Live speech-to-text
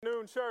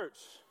afternoon, church.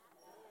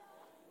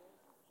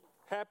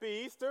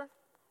 Happy Easter.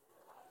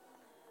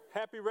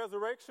 Happy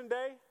Resurrection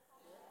Day.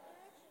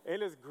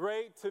 And it's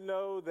great to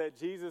know that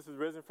Jesus is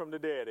risen from the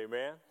dead,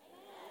 amen?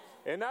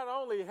 And not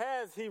only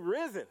has he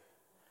risen,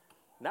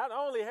 not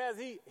only has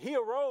he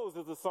arose,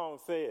 as the song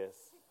says,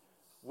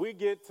 we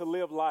get to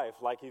live life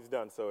like he's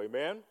done so,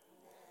 amen?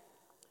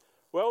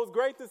 Well, it was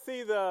great to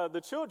see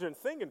the children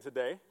singing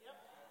today.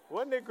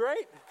 Wasn't it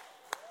great?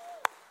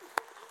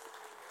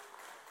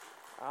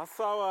 I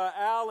saw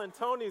Al and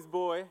Tony's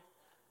boy.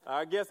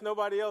 I guess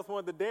nobody else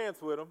wanted to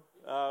dance with him,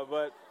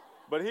 but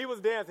he was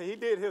dancing. He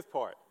did his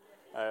part.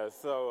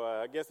 So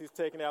I guess he's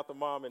taking out the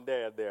mom and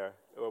dad there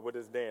with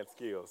his dance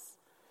skills.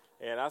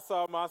 And I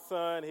saw my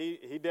son.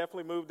 He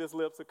definitely moved his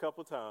lips a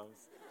couple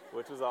times,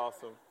 which was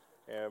awesome.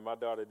 And my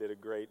daughter did a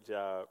great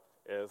job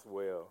as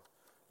well.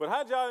 But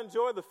how'd y'all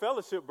enjoy the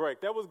fellowship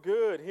break? That was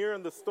good,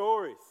 hearing the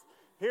stories,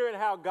 hearing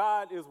how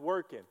God is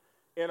working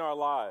in our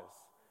lives.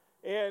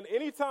 And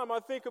anytime I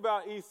think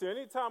about Easter,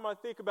 anytime I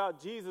think about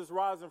Jesus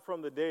rising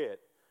from the dead,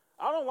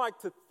 I don't like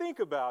to think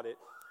about it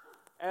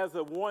as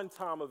a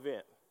one-time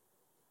event.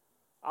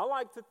 I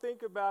like to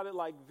think about it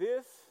like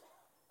this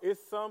is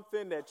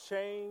something that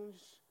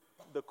changed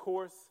the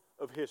course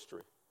of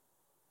history.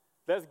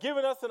 That's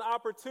given us an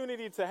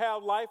opportunity to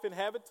have life and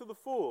have it to the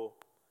full.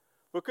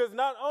 Because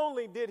not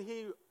only did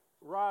he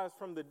rise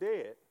from the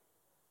dead,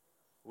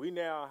 we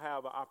now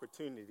have an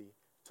opportunity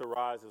to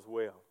rise as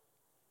well.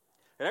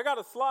 And I got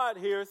a slide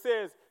here. It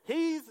says,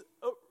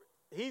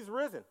 he's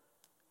risen,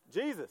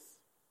 Jesus.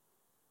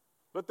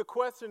 But the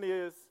question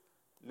is,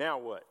 now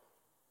what?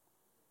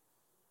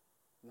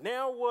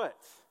 Now what?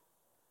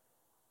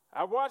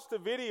 I watched a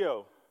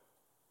video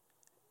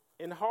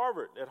in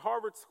Harvard, at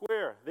Harvard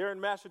Square, there in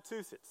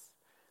Massachusetts.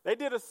 They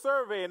did a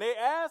survey, and they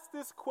asked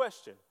this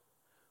question: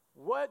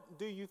 what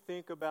do you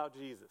think about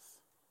Jesus?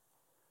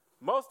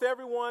 Most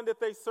everyone that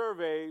they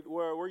surveyed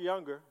were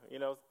younger,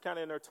 kind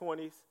of in their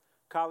 20s,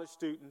 college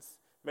students,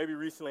 maybe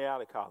recently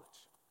out of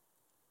college.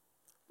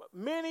 But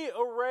many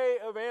array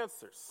of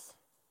answers.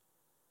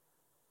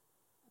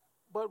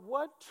 But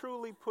what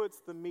truly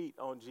puts the meat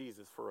on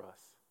Jesus for us?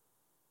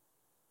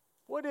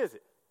 What is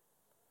it?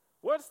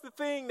 What's the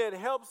thing that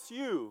helps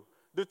you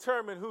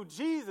determine who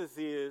Jesus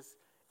is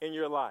in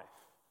your life?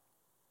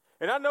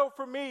 And I know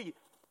for me,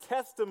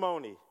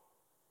 testimony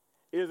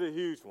is a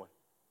huge one.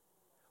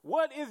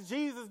 What is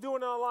Jesus doing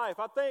in our life?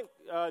 I thank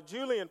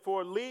Julian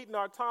for leading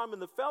our time in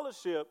the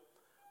fellowship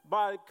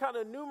by kind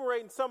of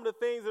enumerating some of the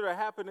things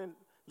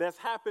that's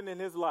happened in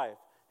his life,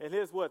 in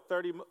his,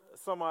 30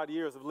 some odd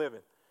years of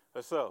living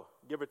or so,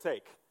 give or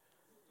take.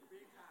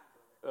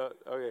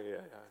 Yeah.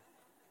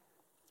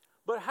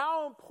 But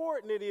how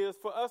important it is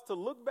for us to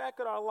look back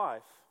at our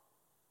life,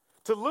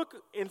 to look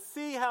and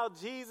see how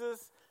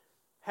Jesus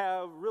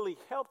have really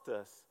helped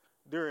us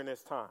during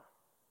this time,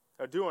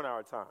 or during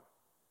our time.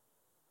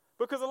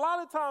 Because a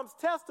lot of times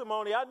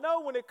testimony, I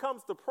know when it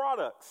comes to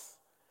products,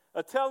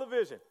 a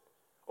television,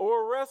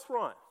 or a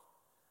restaurant,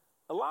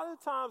 a lot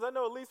of times, I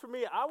know at least for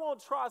me, I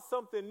won't try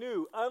something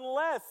new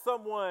unless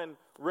someone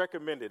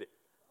recommended it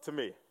to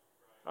me.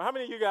 How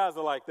many of you guys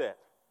are like that?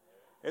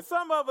 And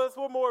some of us,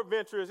 we're more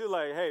adventurous. You're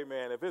like, hey,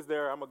 man, if it's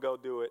there, I'm going to go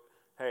do it.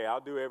 Hey,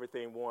 I'll do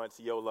everything once,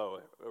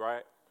 YOLO,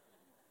 right?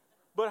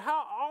 But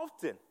how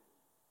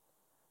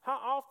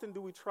often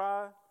do we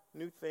try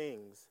new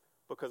things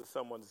because of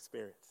someone's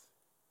experience?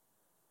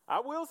 I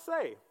will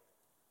say,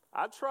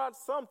 I tried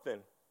something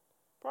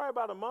probably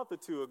about a month or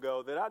two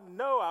ago that I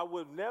know I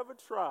would have never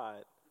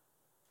tried,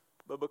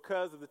 but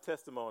because of the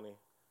testimony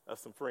of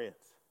some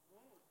friends.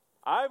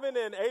 Ivan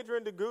and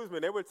Adrian de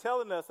Guzman, they were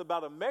telling us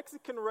about a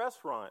Mexican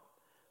restaurant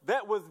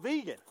that was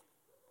vegan.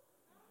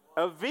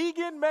 A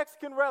vegan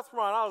Mexican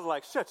restaurant. I was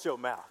like, shut your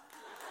mouth.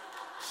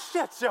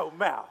 Shut your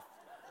mouth.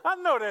 I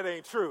know that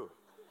ain't true.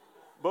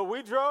 But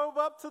we drove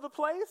up to the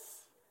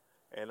place,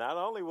 and not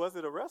only was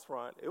it a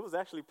restaurant, it was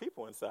actually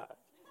people inside.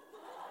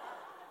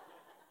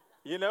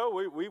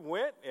 We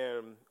went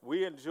and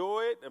we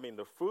enjoyed. I mean,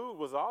 the food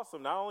was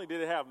awesome. Not only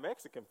did it have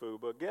Mexican food,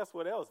 but guess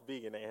what else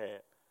vegan they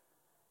had?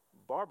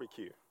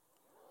 Barbecue.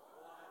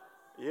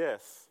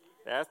 Yes,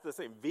 that's the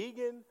same.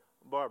 Vegan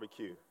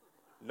barbecue.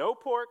 No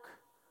pork,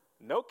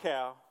 no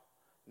cow,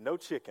 no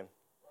chicken.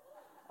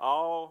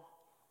 All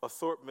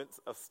assortments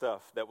of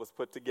stuff that was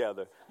put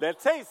together that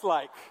tastes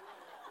like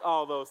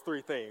all those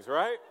three things,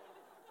 right?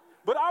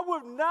 But I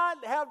would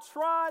not have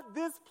tried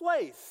this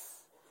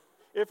place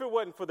if it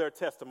wasn't for their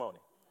testimony.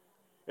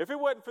 If it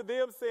wasn't for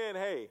them saying,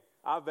 hey,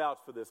 I vouch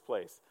for this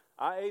place.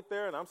 I ate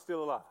there and I'm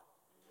still alive.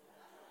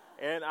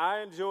 And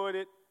I enjoyed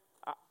it.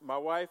 My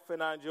wife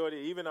and I enjoyed it.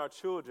 Even our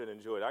children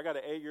enjoyed it. I got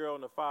an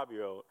 8-year-old and a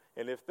 5-year-old.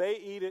 And if they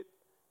eat it,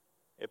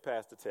 it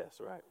passed the test,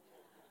 right?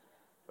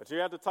 But you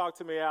have to talk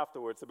to me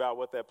afterwards about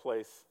what that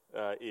place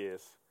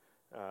is.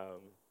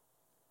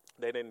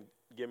 They didn't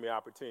give me an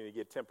opportunity to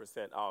get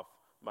 10% off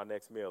my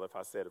next meal if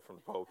I said it from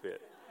the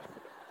pulpit.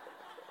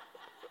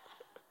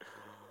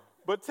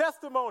 But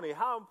testimony,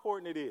 how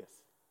important it is.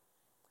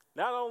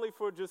 Not only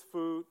for just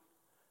food,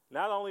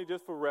 not only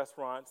just for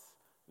restaurants,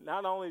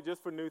 not only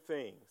just for new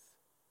things,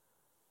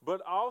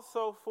 but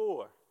also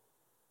for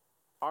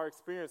our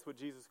experience with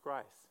Jesus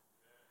Christ.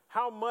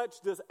 How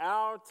much does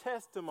our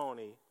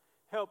testimony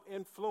help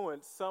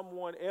influence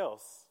someone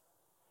else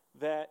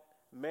that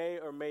may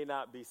or may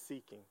not be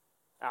seeking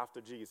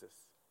after Jesus?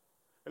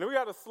 And we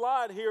got a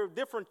slide here of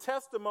different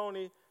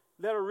testimony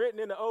that are written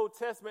in the Old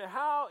Testament.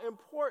 How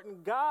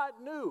important God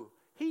knew.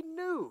 He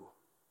knew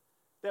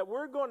that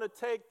we're going to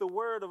take the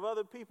word of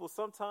other people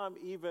sometime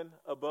even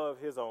above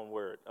his own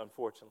word,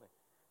 unfortunately.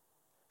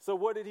 So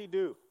what did he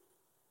do?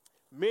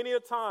 Many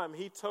a time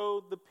he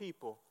told the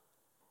people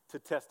to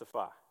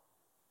testify.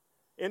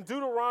 In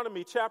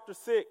Deuteronomy chapter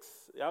 6,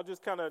 I'll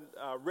just kind of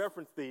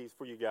reference these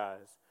for you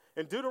guys.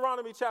 In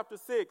Deuteronomy chapter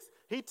 6,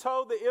 he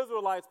told the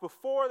Israelites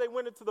before they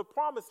went into the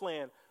promised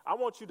land, I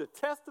want you to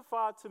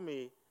testify to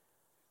me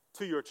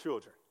to your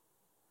children.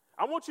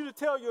 I want you to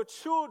tell your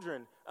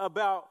children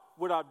about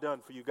what I've done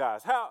for you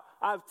guys, how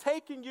I've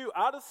taken you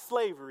out of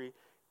slavery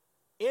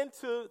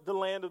into the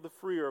land of the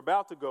free, or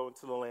about to go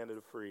into the land of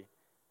the free.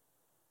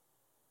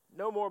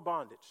 No more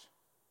bondage.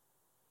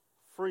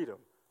 Freedom.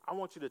 I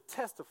want you to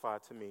testify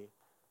to me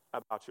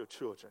about your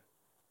children.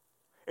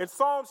 In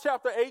Psalms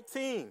chapter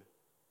 18,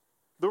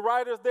 the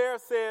writer there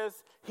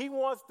says he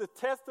wants to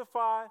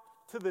testify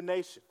to the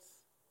nations.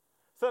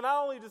 So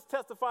not only just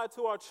testify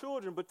to our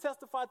children, but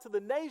testify to the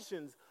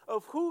nations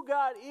of who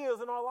God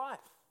is in our life.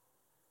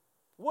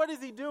 What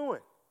is he doing?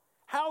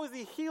 How is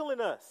he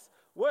healing us?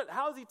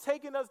 How is he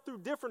taking us through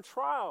different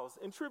trials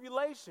and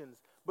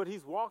tribulations? But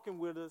he's walking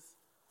with us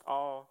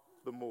all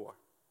the more.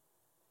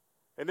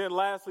 And then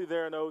lastly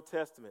there in the Old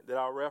Testament that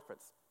I'll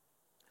reference,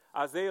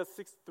 Isaiah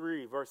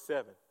 63 verse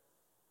 7.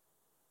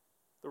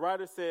 The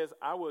writer says,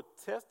 I will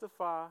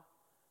testify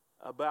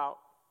about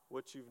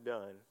what you've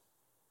done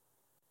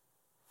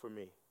for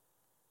me.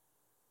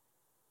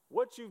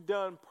 What you've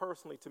done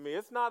personally to me.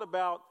 It's not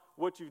about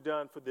what you've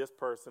done for this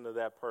person or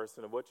that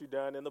person, or what you've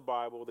done in the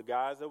Bible, the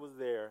guys that was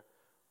there.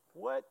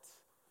 What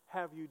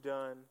have you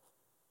done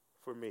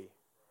for me?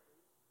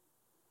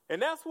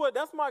 And that's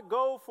my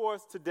goal for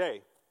us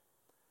today,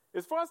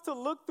 is for us to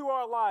look through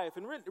our life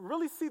and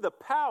really see the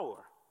power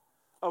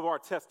of our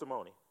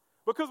testimony.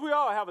 Because we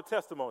all have a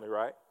testimony,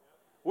 right?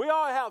 We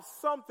all have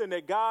something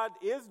that God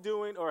is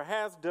doing or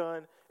has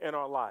done in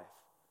our life.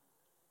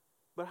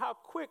 But how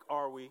quick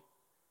are we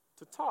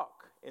to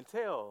talk and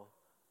tell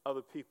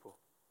other people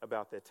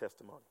about that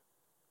testimony?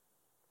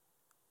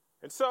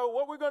 And so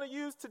what we're going to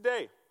use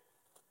today,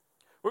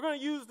 we're going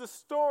to use a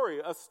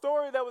story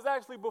that was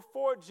actually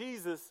before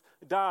Jesus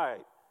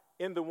died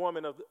in the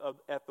woman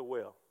at the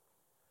well.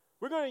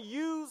 We're going to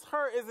use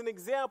her as an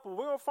example.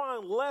 We're going to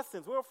find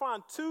lessons. We're going to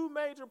find two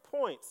major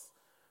points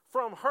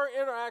from her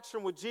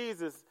interaction with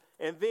Jesus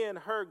and then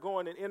her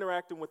going and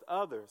interacting with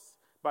others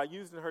by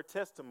using her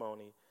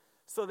testimony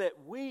so that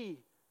we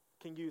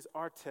can use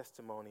our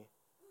testimony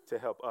to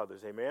help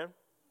others. Amen?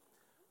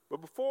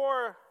 But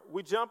before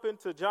we jump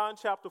into John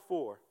chapter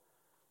 4,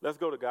 let's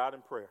go to God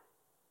in prayer.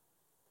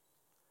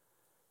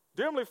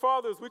 Dear Heavenly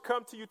Father, as we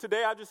come to you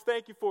today, I just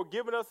thank you for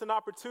giving us an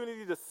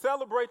opportunity to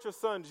celebrate your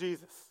son,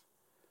 Jesus.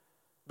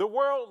 The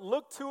world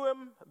looked to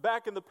him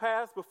back in the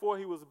past before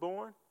he was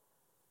born.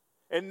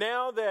 And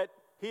now that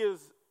he has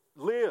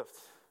lived,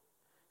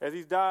 as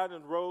he's died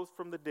and rose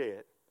from the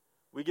dead,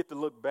 we get to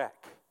look back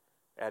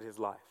at his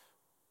life.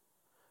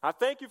 I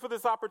thank you for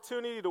this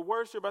opportunity to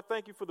worship. I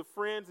thank you for the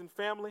friends and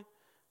family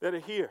that are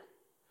here,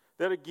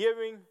 that are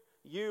giving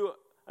you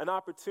an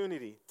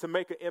opportunity to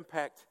make an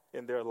impact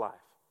in their life.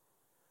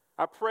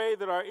 I pray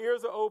that our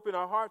ears are open,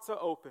 our hearts are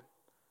open,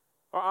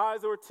 our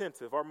eyes are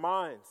attentive, our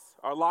minds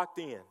are locked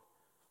in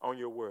on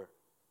your word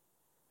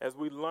as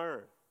we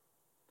learn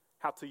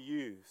how to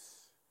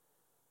use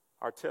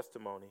our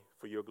testimony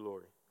for your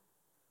glory.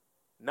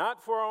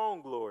 Not for our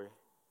own glory,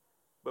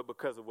 but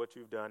because of what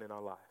you've done in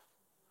our life.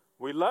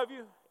 We love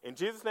you. In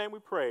Jesus' name we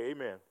pray.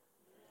 Amen.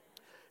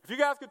 If you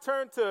guys could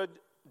turn to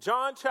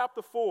John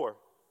chapter 4.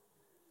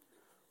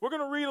 We're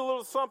going to read a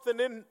little something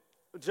in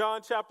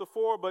John chapter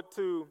 4,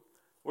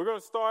 we're going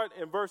to start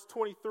in verse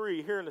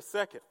 23 here in a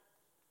second.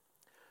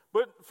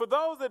 But for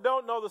those that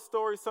don't know the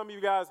story, some of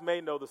you guys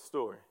may know the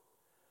story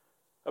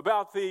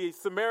about the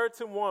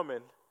Samaritan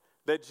woman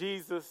that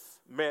Jesus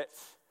met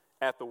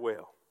at the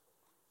well.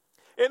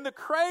 And the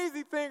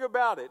crazy thing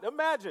about it,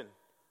 imagine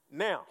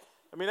now,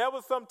 that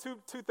was some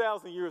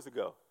 2,000 years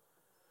ago.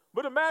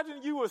 But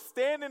imagine you were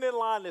standing in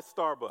line at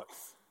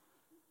Starbucks.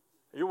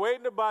 You're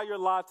waiting to buy your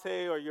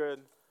latte or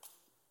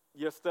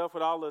your stuff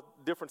with all the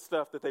different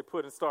stuff that they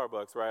put in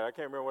Starbucks, right? I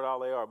can't remember what all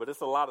they are, but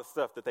it's a lot of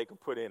stuff that they can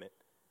put in it.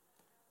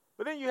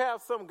 But then you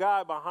have some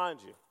guy behind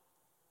you.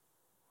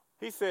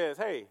 He says,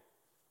 hey,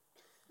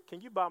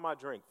 can you buy my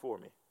drink for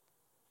me?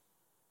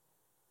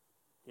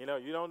 You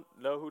don't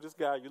know who this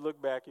guy, you look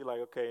back, you're like,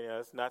 okay,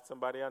 it's not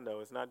somebody I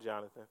know. It's not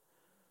Jonathan.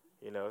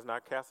 It's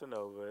not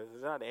Casanova.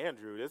 It's not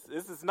Andrew.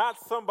 This is not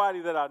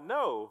somebody that I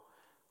know,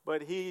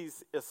 but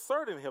he's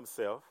asserting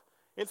himself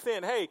and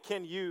saying, hey,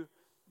 can you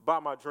buy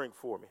my drink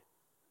for me?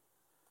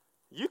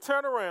 You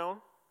turn around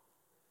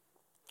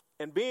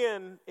And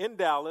being in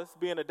Dallas,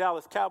 being a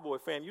Dallas Cowboy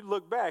fan, you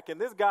look back,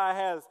 and this guy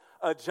has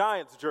a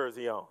Giants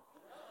jersey on.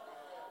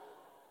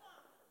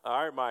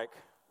 All right, Mike,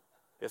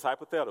 it's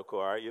hypothetical,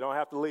 all right? You don't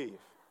have to leave.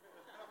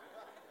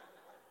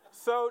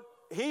 So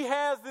he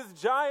has this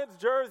Giants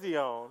jersey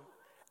on,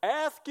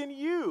 asking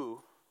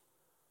you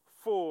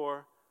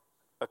for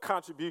a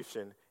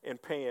contribution in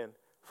paying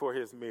for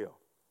his meal.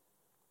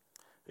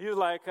 You're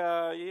like,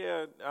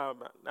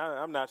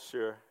 I'm not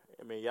sure.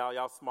 I mean,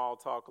 y'all small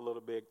talk a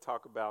little bit,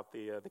 talk about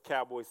the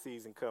Cowboy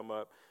season come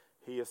up.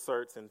 He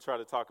asserts and try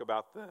to talk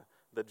about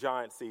the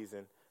Giant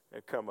season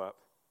that come up.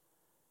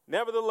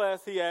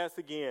 Nevertheless, he asks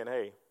again,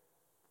 hey,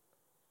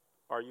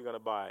 are you going to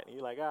buy it? And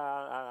you're like,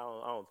 I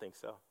don't think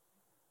so.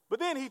 But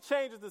then he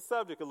changes the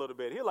subject a little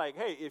bit. He's like,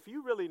 hey, if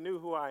you really knew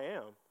who I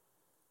am,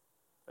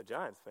 a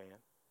Giants fan,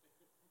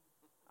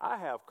 I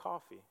have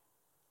coffee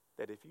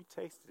that if you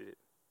tasted it,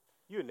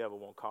 you'd never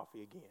want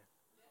coffee again.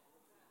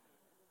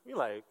 You're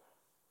like,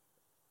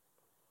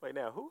 wait,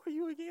 now, who are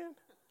you again?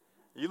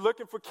 You're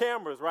looking for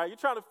cameras, right? You're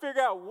trying to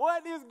figure out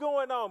what is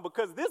going on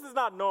because this is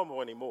not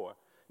normal anymore.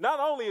 Not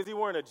only is he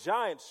wearing a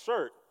Giants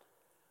shirt,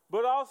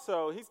 but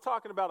also he's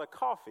talking about a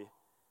coffee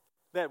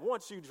that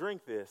once you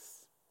drink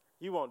this,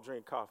 you won't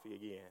drink coffee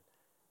again.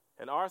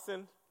 And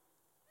Arson,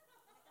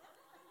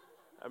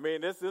 I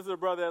mean, this is a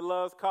brother that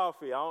loves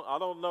coffee. I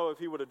don't know if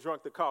he would have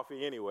drunk the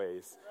coffee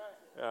anyways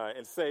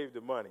and saved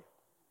the money.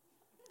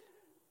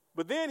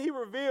 But then he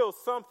reveals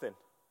something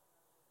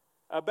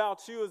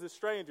about you as a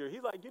stranger.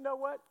 He's like, you know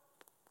what,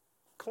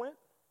 Clint?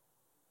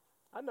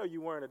 I know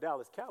you're wearing a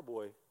Dallas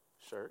Cowboy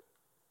shirt,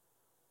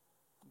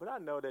 but I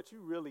know that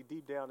you really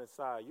deep down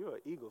inside, you're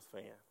an Eagles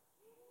fan.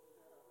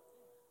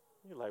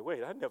 You're like,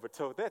 wait, I never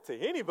told that to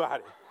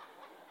anybody.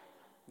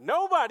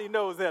 Nobody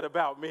knows that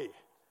about me.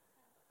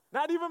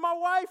 Not even my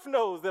wife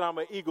knows that I'm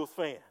an Eagles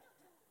fan.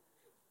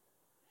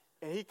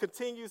 And he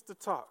continues to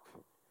talk.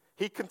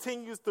 He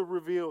continues to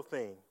reveal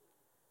things.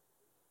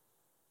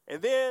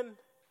 And then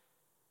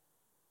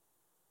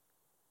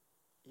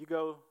you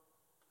go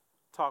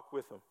talk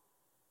with him,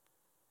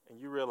 and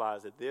you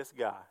realize that this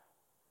guy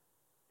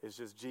is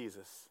just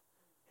Jesus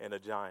in a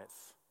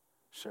Giants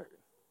shirt.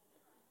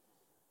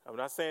 I'm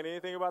not saying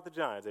anything about the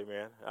Giants,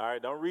 amen. All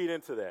right, don't read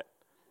into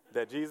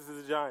that Jesus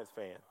is a Giants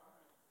fan.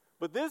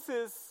 But this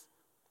is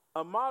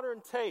a modern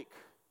take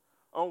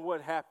on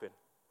what happened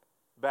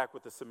back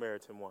with the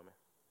Samaritan woman.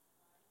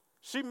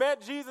 She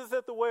met Jesus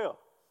at the well.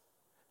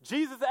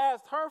 Jesus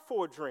asked her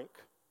for a drink.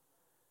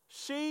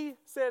 She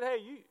said, hey,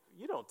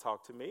 you don't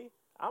talk to me.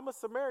 I'm a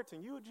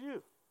Samaritan. You a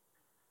Jew.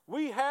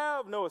 We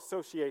have no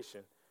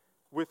association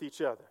with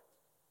each other.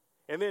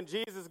 And then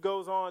Jesus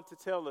goes on to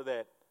tell her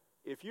that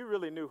if you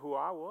really knew who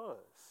I was,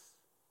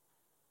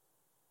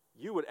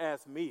 you would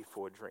ask me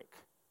for a drink.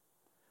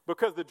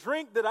 Because the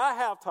drink that I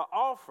have to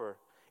offer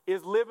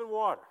is living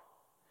water.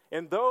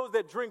 And those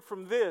that drink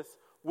from this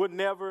would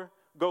never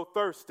go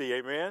thirsty,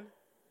 amen?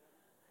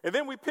 And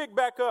then we pick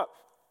back up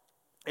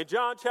in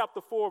John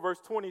chapter 4, verse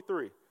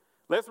 23.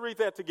 Let's read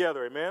that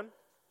together, amen?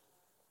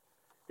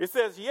 It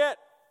says, yet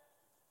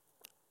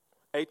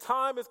a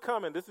time is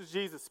coming. This is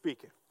Jesus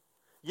speaking.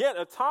 Yet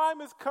a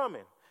time is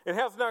coming. It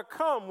has not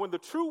come when the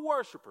true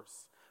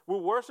worshipers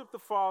will worship the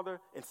Father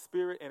in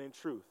spirit and in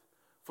truth.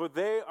 For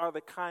they are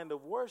the kind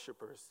of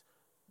worshipers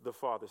the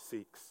Father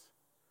seeks.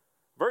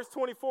 Verse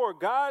 24,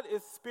 God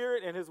is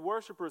spirit and his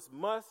worshipers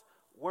must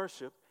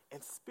worship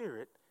in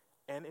spirit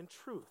and in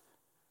truth.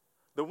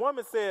 The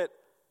woman said,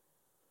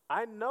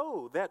 I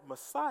know that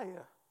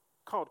Messiah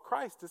called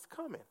Christ is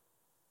coming.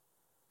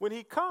 When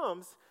he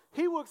comes,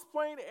 he will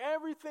explain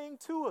everything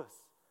to us.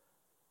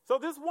 So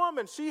this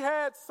woman, she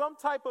had some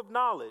type of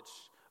knowledge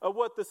of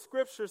what the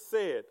scripture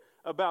said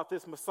about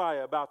this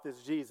Messiah, about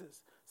this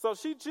Jesus. So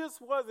she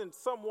just wasn't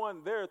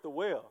someone there at the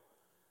well.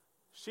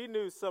 She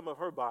knew some of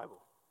her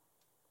Bible.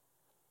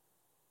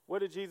 What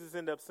did Jesus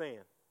end up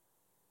saying?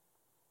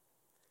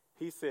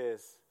 He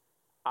says,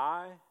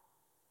 I,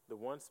 the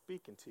one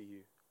speaking to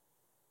you,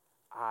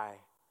 I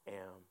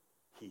am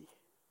he.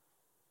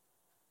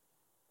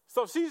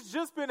 So she's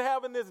just been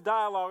having this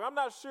dialogue. I'm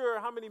not sure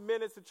how many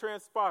minutes it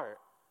transpired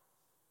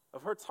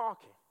of her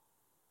talking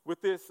with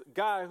this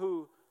guy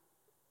who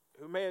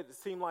made it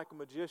seem like a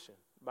magician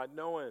by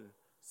knowing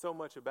so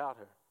much about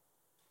her.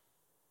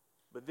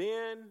 But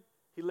then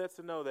he lets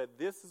her know that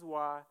this is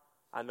why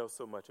I know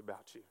so much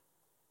about you.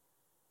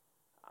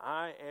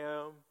 I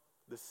am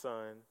the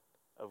Son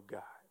of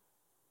God.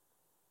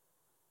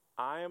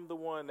 I am the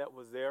one that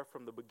was there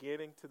from the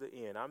beginning to the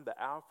end. I'm the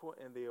Alpha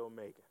and the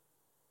Omega.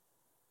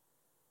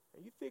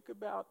 And you think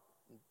about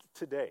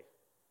today.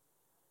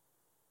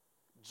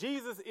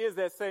 Jesus is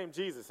that same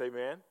Jesus,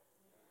 amen?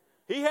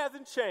 He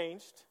hasn't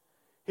changed.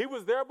 He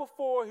was there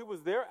before. He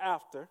was there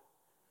after.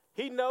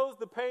 He knows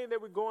the pain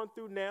that we're going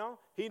through now.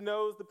 He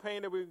knows the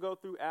pain that we're going to go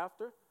through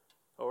after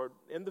or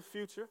in the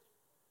future.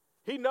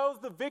 He knows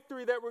the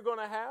victory that we're going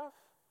to have.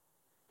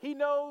 He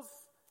knows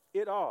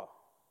it all.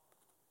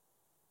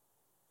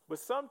 But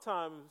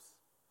sometimes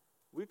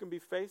we can be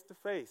face to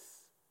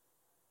face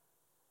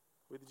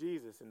with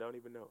Jesus and don't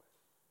even know it.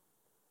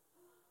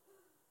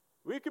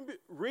 We can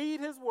read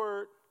his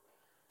word,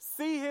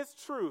 see his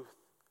truth,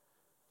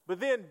 but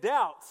then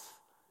doubt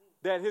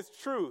that his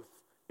truth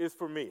is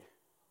for me.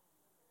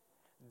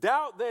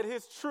 Doubt that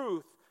his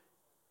truth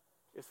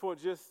is for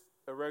just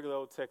a regular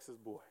old Texas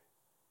boy.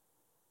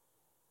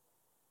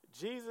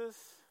 Jesus,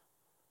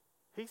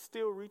 he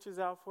still reaches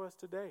out for us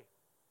today.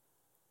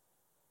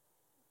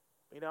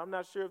 You know, I'm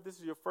not sure if this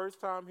is your first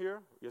time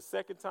here, your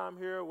second time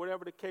here,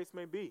 whatever the case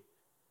may be.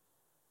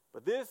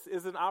 But this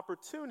is an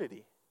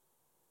opportunity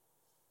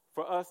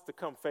for us to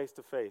come face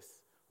to face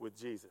with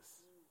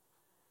Jesus.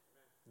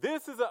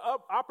 This is an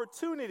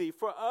opportunity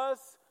for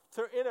us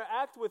to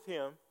interact with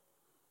him,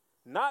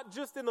 not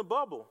just in the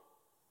bubble,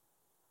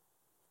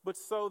 but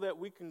so that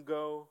we can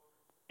go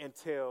and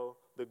tell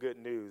the good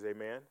news,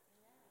 amen?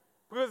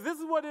 Because this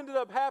is what ended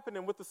up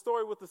happening with the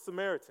story with the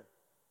Samaritan.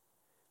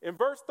 In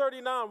verse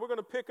 39, we're going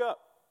to pick up,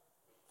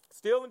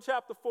 still in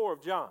chapter 4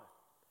 of John.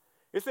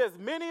 It says,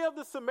 many of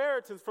the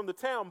Samaritans from the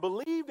town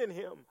believed in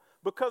him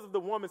because of the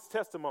woman's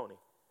testimony.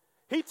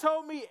 He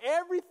told me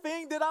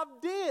everything that I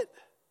did.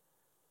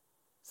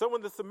 So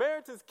when the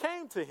Samaritans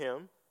came to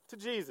him, to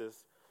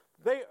Jesus,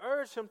 they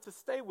urged him to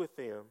stay with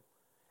them,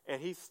 and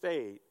he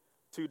stayed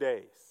 2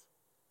 days.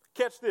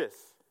 Catch this,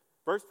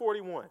 verse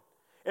 41.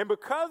 And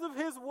because of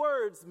his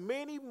words,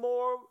 many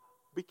more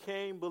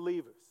became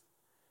believers.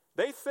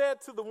 They said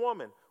to the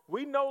woman,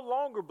 we no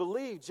longer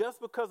believe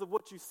just because of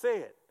what you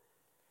said.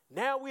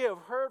 Now we have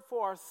heard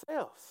for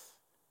ourselves,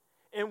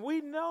 and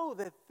we know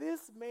that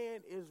this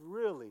man is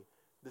really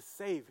the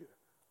Savior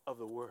of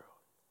the world.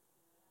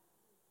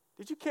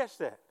 Did you catch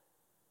that?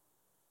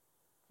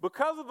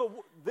 Because of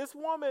this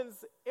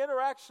woman's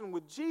interaction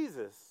with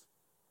Jesus,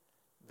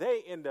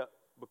 they end up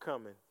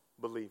becoming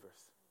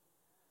believers.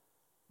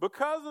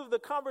 Because of the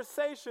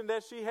conversation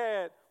that she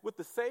had with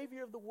the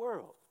Savior of the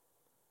world,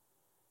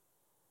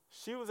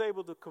 she was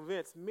able to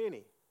convince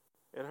many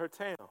in her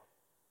town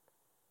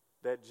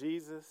that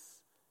Jesus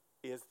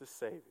is the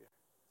Savior.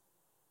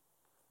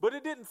 But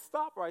it didn't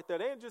stop right there.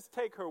 They didn't just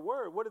take her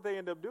word. What did they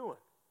end up doing?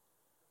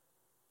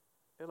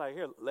 They're like,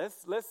 here,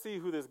 let's see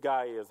who this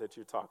guy is that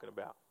you're talking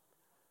about.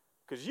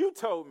 Because you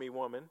told me,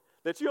 woman,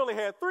 that you only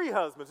had 3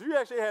 husbands. You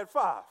actually had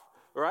 5,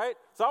 right?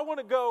 So I want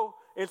to go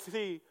and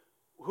see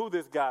who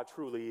this guy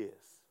truly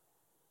is.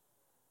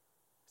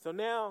 So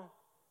now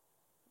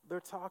they're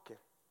talking,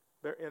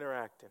 they're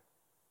interacting,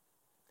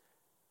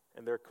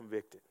 and they're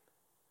convicted.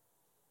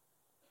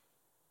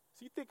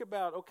 So you think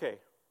about, okay,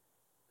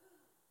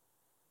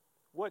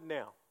 what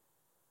now?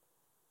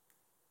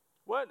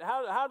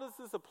 How does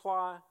this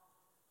apply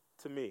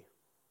to me?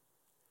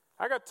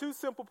 I got 2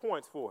 simple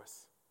points for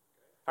us.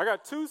 I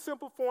got 2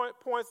 simple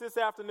points this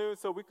afternoon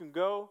so we can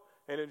go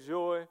and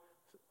enjoy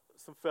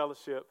some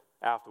fellowship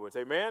afterwards.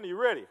 Amen? Are you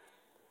ready?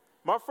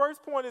 My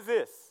first point is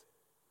this.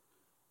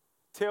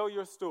 Tell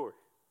your story.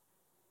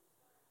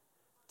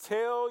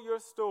 Tell your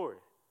story.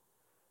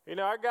 You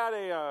know, I got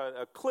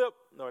a clip,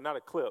 no, not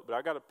a clip, but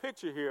I got a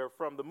picture here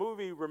from the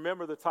movie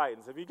Remember the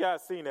Titans. Have you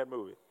guys seen that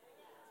movie?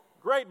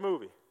 Great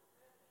movie.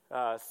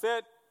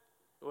 Set,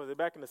 was it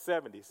back in the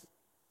 70s?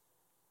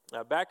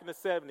 Back in the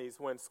 70s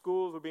when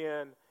schools were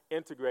being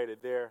integrated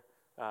there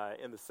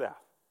in the South.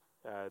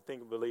 I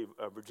believe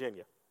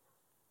Virginia.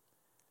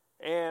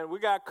 And we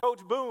got Coach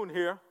Boone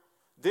here,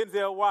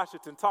 Denzel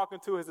Washington, talking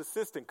to his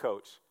assistant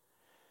coach.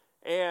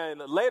 And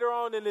later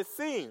on in this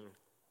scene,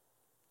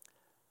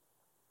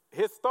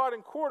 his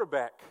starting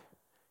quarterback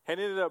had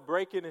ended up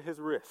breaking his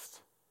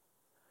wrist.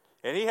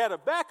 And he had a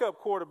backup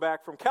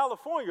quarterback from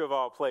California, of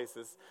all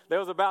places, that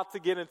was about to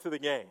get into the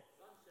game.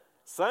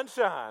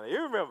 Sunshine,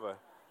 you remember.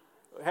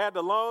 Had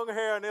the long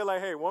hair, and they're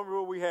like, hey, one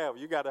rule we have,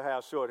 you got to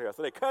have short hair.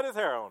 So they cut his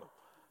hair on him.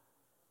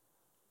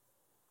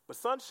 But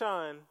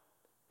Sunshine,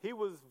 he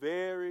was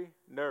very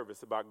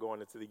nervous about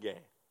going into the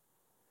game.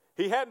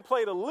 He hadn't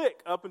played a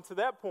lick up until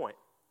that point.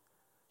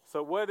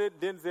 So what did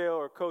Denzel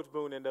or Coach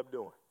Boone end up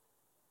doing?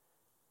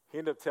 He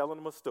ended up telling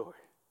him a story.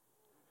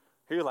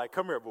 He was like,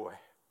 come here, boy.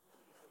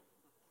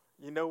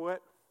 You know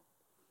what?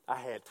 I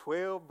had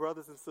 12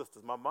 brothers and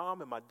sisters. My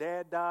mom and my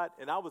dad died,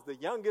 and I was the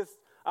youngest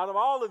out of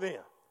all of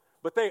them.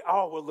 But they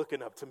all were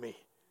looking up to me.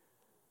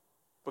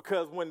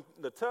 Because when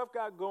the tough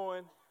got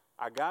going,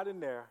 I got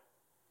in there,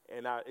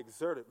 and I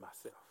exerted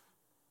myself.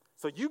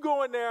 So you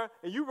go in there,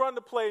 and you run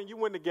the play, and you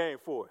win the game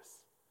for us.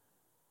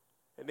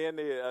 And then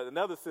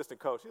another assistant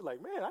coach, he's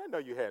like, man, I didn't know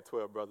you had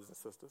 12 brothers and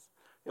sisters.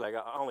 He's like,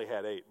 I only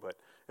had 8, but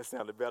it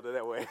sounded better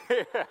that way.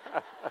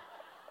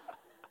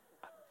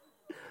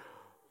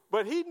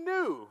 But he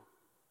knew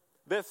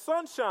that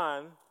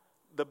Sunshine,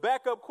 the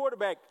backup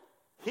quarterback,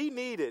 he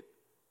needed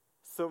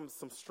some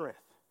strength.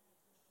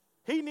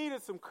 He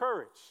needed some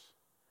courage.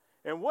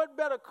 And what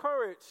better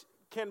courage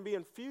can be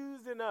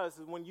infused in us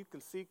is when you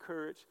can see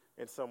courage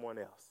in someone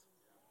else.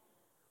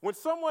 When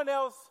someone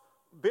else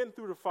been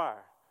through the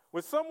fire,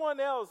 when someone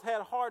else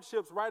had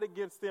hardships right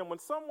against them, when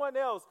someone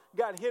else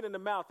got hit in the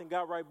mouth and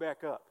got right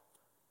back up,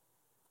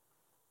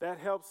 that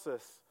helps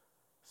us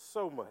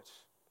so much.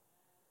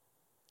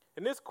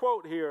 And this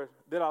quote here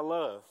that I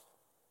love,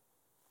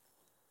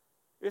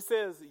 it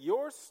says,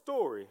 your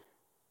story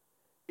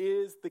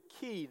is the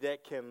key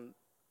that can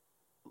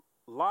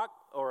lock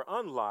or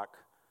unlock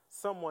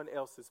someone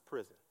else's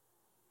prison.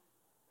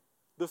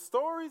 The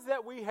stories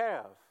that we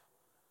have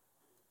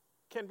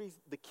can be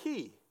the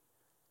key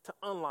to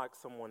unlock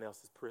someone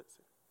else's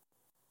prison.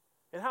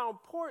 And how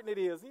important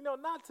it is,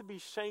 not to be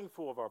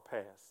shameful of our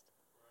past.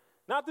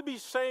 Not to be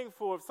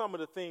shameful of some of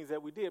the things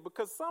that we did.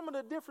 Because some of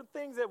the different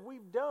things that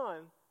we've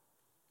done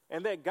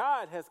and that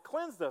God has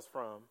cleansed us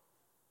from,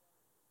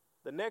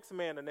 the next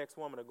man, the next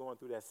woman are going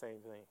through that same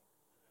thing.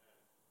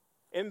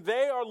 And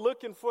they are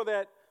looking for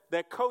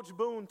that Coach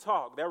Boone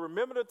talk, that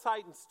Remember the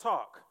Titans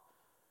talk,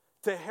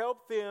 to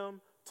help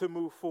them to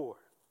move forward.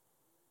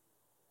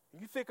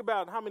 You think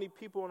about how many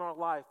people in our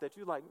life that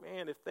you're like,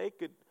 man, if they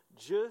could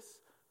just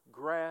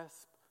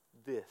grasp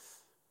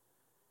this.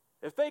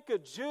 If they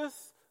could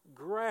just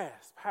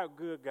grasp how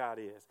good God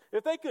is.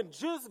 If they could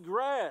just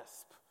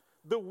grasp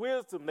the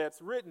wisdom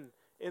that's written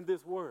in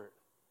this word.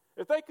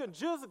 If they could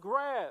just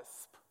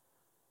grasp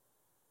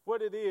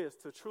what it is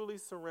to truly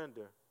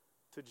surrender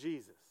to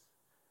Jesus,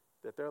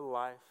 that their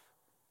life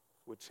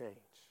would change.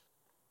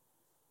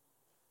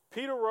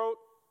 Peter wrote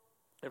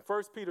in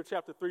 1 Peter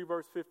chapter 3,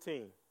 verse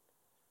 15.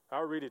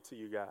 I'll read it to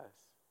you guys.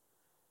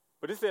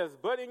 But it says,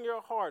 but in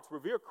your hearts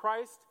revere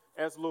Christ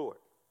as Lord.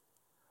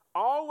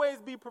 Always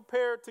be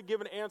prepared to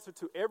give an answer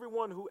to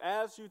everyone who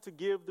asks you to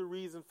give the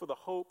reason for the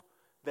hope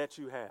that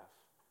you have.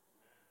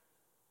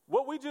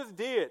 What we just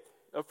did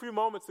a few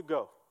moments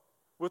ago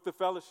with the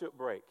fellowship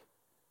break,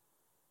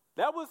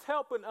 that was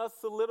helping us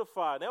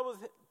solidify. That was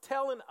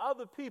telling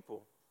other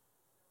people,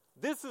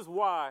 this is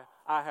why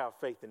I have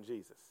faith in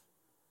Jesus.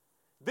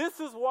 This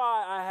is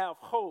why I have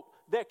hope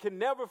that can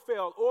never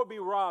fail or be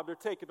robbed or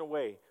taken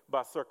away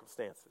by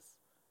circumstances.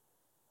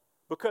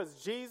 Because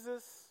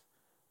Jesus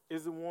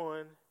is the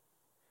one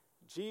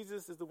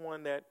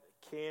that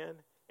can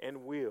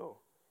and will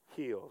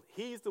heal.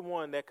 He's the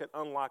one that could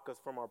unlock us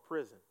from our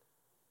prison.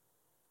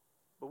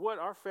 But what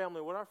our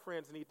family, what our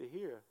friends need to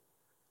hear,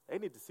 they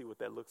need to see what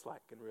that looks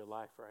like in real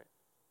life, right?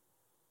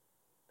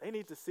 They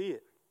need to see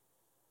it.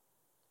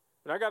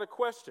 And I got a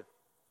question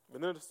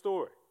within the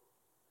story.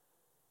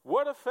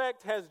 What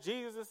effect has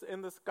Jesus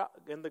in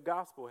the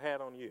gospel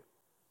had on you?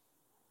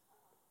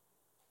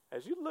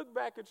 As you look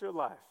back at your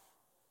life,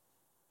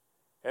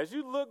 as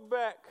you look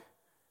back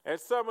at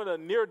some of the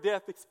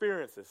near-death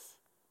experiences,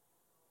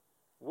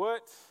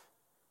 what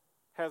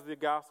has the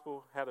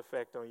gospel had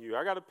effect on you?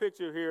 I got a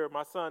picture here of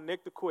my son,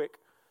 Nick the Quick.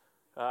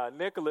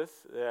 Nicholas,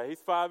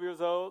 he's 5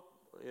 years old.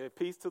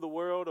 Peace to the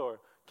world, or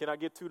can I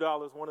get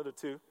 $2? One of the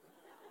two.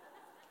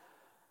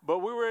 But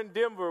we were in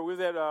Denver. We was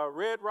at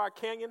Red Rock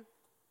Canyon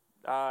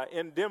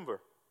in Denver,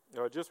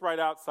 or just right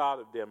outside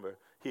of Denver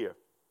here.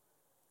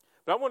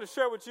 But I want to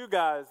share with you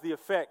guys the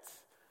effects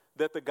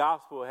that the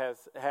gospel has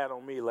had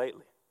on me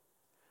lately.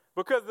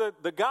 Because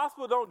the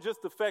gospel don't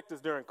just affect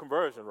us during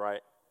conversion,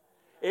 right?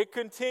 It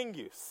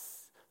continues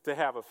to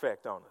have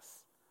effect on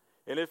us.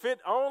 And if it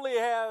only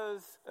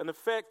has an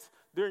effect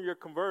during your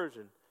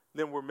conversion,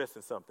 then we're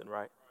missing something,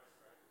 right?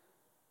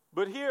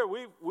 But here,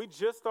 we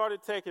just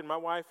started taking, my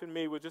wife and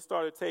me, we just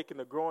started taking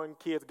the Growing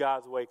Kids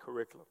God's Way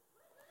curriculum.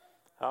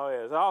 Oh,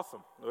 yeah, it's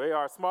awesome.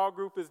 Our small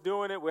group is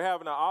doing it. We're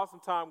having an awesome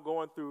time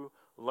going through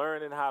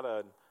learning how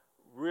to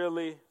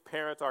really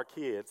parent our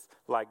kids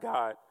like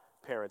God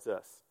parents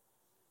us.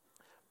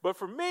 But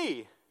for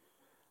me,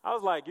 I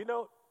was like,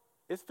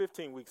 it's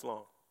 15 weeks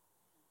long.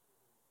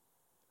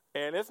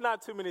 And it's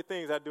not too many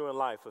things I do in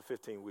life for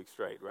 15 weeks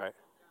straight, right?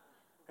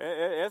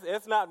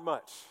 It's not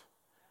much.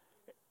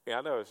 Yeah,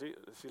 I know.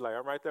 She's like,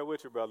 I'm right there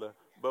with you, brother.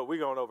 But we're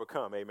going to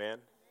overcome, amen?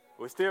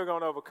 We're still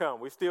going to overcome.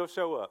 We still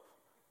show up.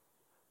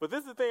 But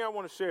this is the thing I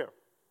want to share.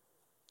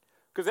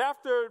 Because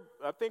after,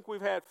 I think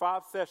we've had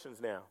 5 sessions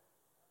now,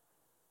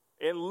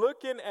 and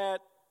looking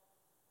at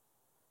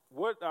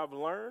what I've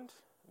learned,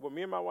 what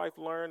me and my wife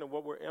learned and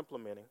what we're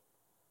implementing,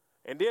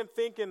 and then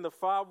thinking the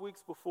 5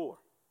 weeks before.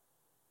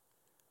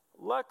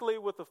 Luckily,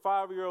 with a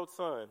 5-year-old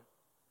son,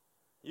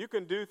 you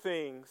can do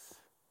things,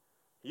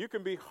 you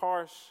can be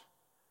harsh,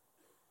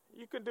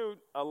 you can do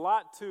a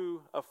lot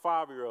to a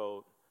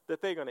 5-year-old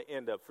that they're going to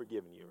end up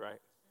forgiving you, right?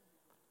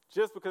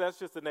 Just because that's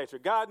just the nature.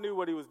 God knew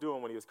what he was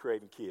doing when he was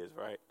creating kids,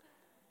 right?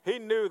 He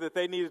knew that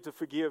they needed to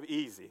forgive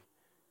easy.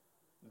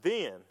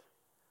 Then,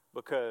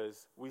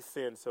 because we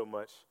sinned so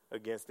much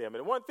against them.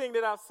 And one thing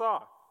that I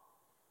saw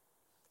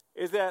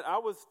is that I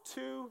was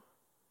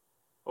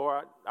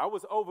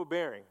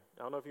overbearing.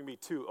 I don't know if you mean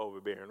too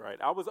overbearing, right?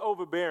 I was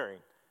overbearing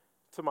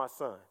to my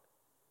son.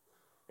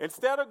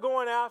 Instead of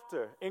going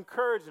after,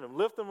 encouraging him,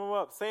 lifting him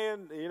up,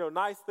 saying,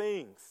 nice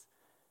things,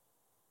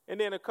 and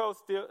then, of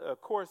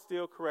course,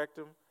 still correct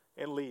him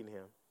and lead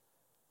him,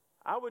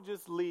 I would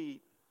just lean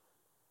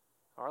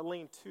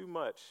too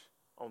much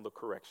on the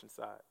correction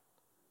side.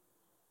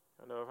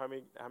 I don't know how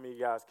many of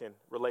you guys can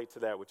relate to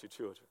that with your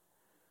children.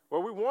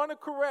 Where we want to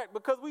correct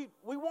because we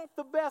want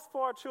the best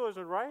for our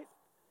children, right?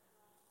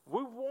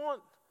 We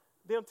want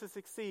them to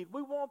succeed.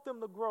 We want them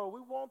to grow.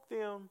 We want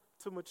them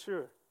to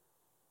mature.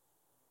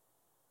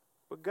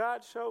 But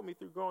God showed me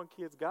through Growing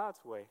Kids God's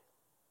Way.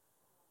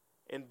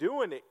 In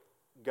doing it,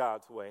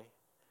 God's way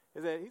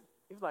is that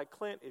he's like,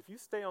 Clint, if you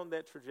stay on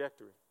that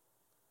trajectory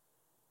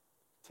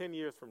 10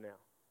 years from now,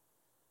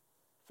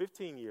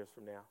 15 years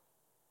from now,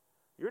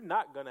 you're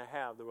not going to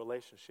have the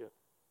relationship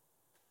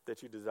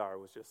that you desire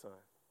with your son.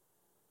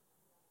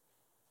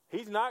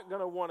 He's not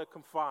going to want to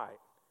confide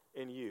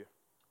in you.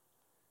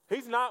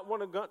 He's not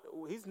going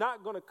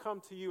to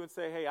come to you and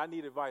say, hey, I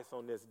need advice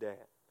on this, Dad,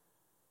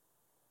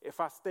 if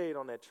I stayed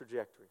on that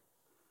trajectory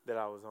that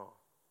I was on.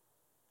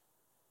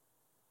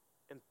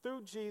 And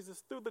through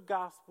Jesus, through the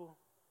gospel,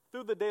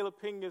 through the De La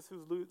Piñas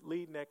who's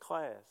leading that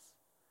class,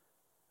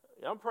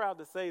 I'm proud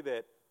to say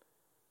that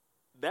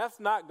that's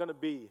not going to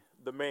be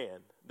the man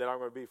that I'm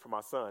going to be for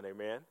my son,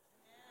 amen?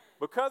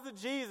 Because of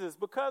Jesus,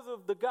 because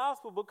of the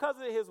gospel, because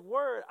of his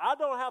word, I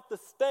don't have to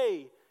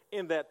stay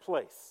in that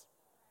place.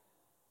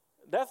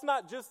 That's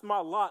not just my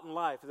lot in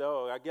life.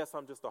 Oh, I guess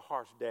I'm just a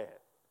harsh dad.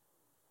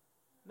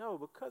 No,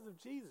 because of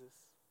Jesus,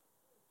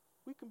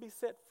 we can be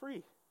set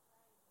free.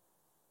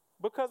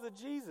 Because of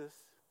Jesus,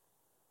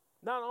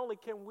 not only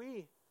can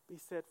we be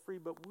set free,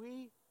 but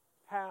we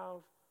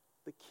have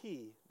the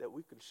key that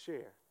we can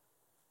share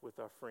with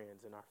our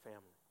friends and our family.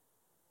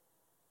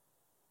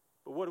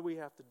 But what do we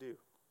have to do?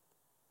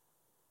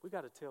 We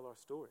got to tell our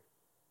story.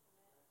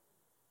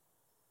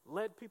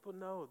 Let people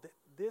know that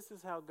this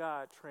is how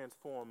God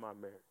transformed my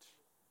marriage.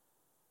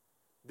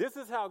 This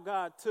is how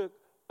God took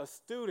a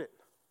student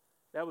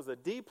that was a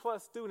D+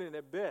 student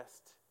at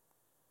best,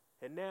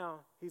 and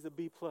now he's a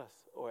B+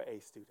 or A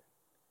student.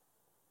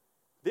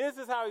 This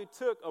is how he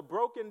took a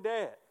broken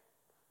dad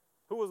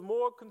who was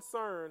more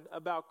concerned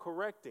about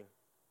correcting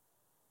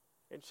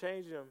and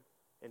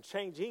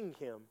changing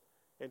him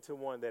into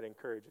one that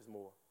encourages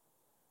more.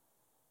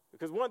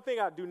 Because one thing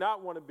I do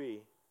not want to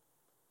be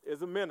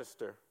is a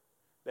minister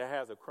that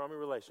has a crummy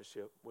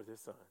relationship with his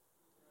son.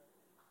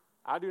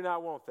 I do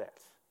not want that.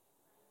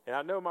 And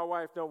I know my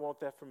wife don't want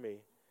that for me.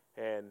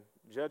 And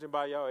judging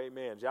by y'all,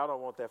 amen, y'all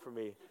don't want that for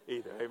me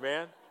either,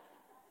 amen?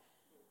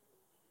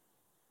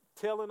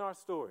 Telling our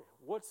story.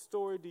 What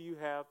story do you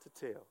have to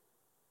tell?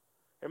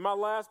 And my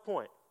last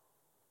point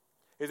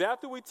is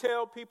after we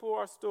tell people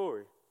our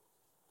story,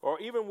 or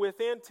even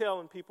within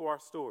telling people our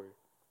story,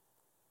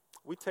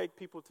 we take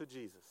people to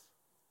Jesus.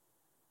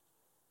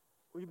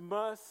 We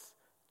must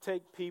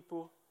take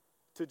people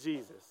to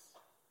Jesus.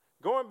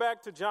 Going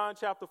back to John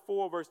chapter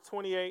 4, verse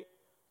 28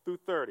 through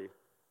 30.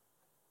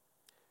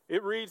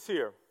 It reads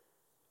here,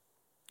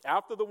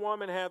 after the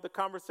woman had the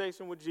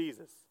conversation with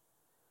Jesus,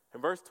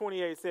 and verse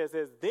 28 says,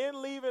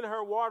 then leaving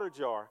her water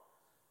jar,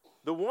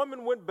 the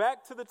woman went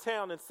back to the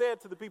town and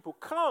said to the people,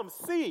 come,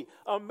 see,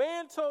 a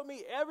man told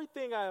me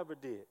everything I ever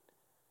did.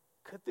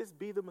 Could this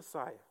be the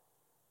Messiah?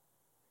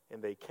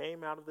 And they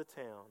came out of the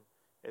town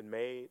and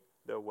made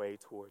their way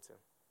towards him.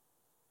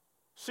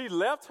 She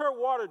left her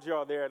water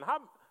jar there. And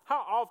how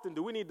often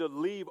do we need to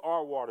leave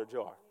our water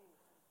jar?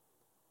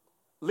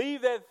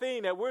 Leave that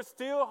thing that we're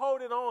still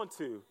holding on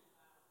to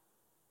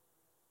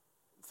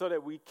so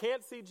that we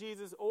can't see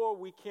Jesus or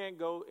we can't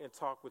go and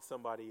talk with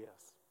somebody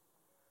else.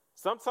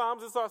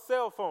 Sometimes it's our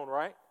cell phone,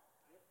 right?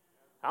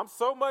 I'm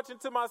so much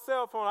into my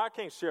cell phone, I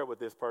can't share with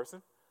this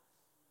person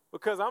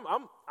because I'm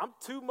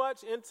too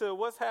much into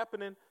what's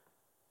happening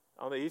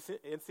on the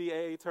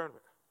NCAA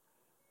tournament,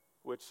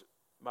 which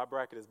my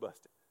bracket is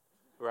busted,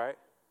 right?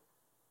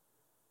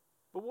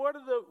 But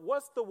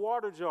what's the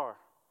water jar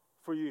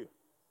for you?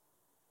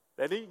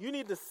 That you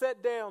need to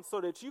set down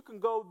so that you can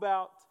go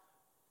about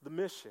the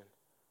mission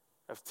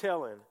of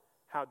telling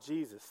how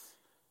Jesus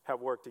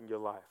have worked in your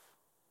life.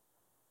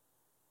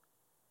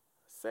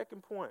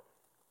 Second point,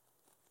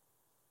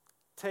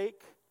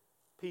 take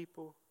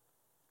people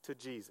to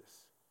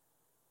Jesus.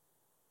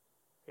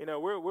 You know,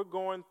 we're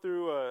going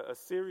through a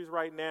series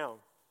right now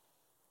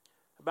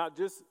about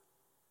just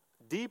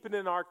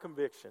deepening our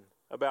conviction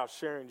about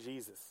sharing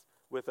Jesus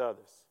with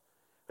others.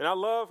 And I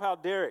love how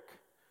Derek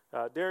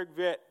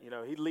Vett, you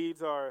know, he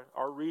leads our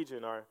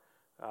region,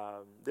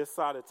 this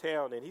side of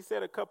town, and he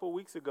said a couple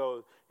weeks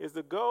ago,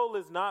 the goal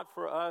is not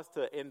for us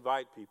to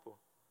invite people.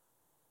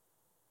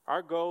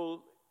 Our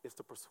goal is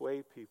to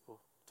persuade people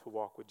to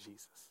walk with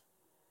Jesus.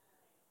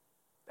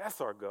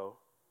 That's our goal,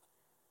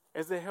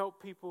 is to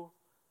help people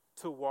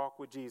to walk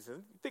with Jesus.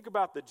 Think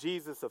about the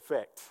Jesus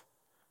effect.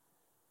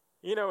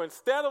 You know,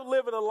 instead of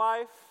living a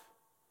life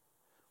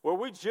where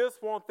we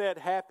just want that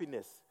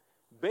happiness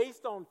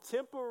based on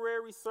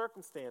temporary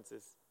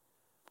circumstances,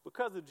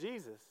 because of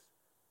Jesus,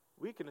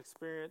 we can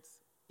experience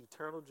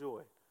eternal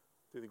joy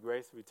through the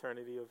grace of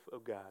eternity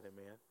of God,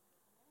 amen.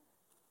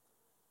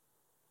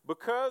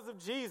 Because of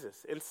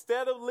Jesus,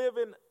 instead of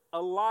living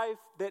a life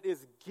that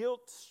is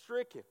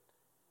guilt-stricken,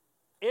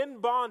 in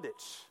bondage,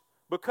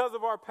 because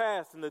of our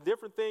past and the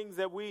different things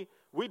that we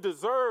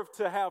deserve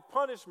to have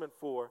punishment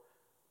for,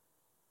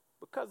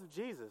 because of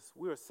Jesus,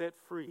 we are set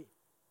free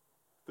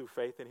through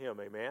faith in him,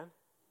 amen.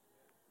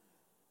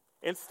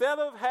 Instead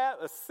of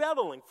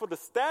settling for the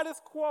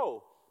status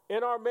quo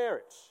in our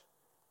marriage,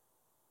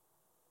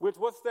 which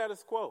what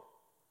status quo?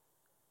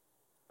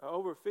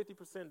 Over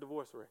 50%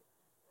 divorce rate.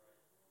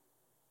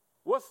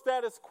 What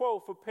status quo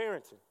for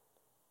parenting?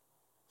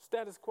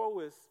 Status quo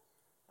is,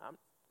 as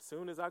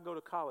soon as I go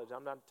to college,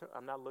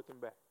 I'm not looking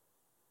back.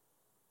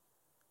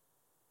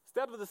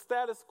 Instead of the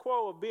status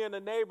quo of being a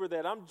neighbor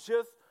that I'm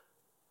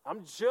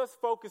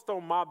just focused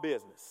on my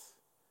business.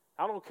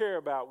 I don't care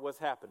about what's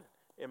happening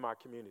in my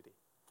community.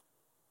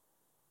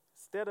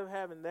 Instead of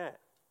having that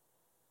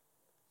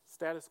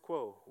status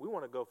quo, we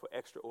want to go for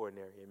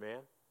extraordinary, amen?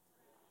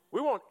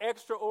 We want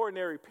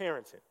extraordinary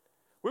parenting.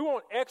 We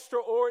want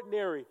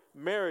extraordinary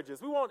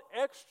marriages. We want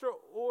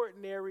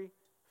extraordinary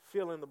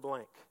fill in the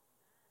blank.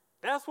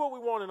 That's what we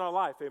want in our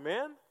life,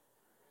 amen?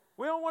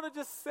 We don't want to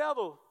just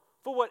settle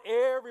for what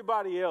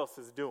everybody else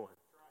is doing.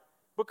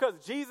 Because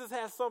Jesus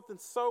has something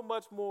so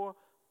much more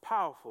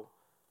powerful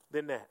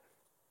than that.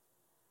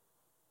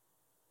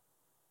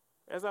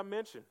 As I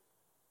mentioned,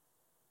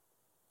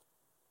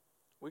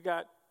 we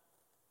got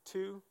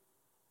 2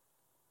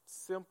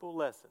 simple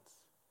lessons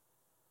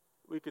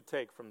we could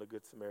take from the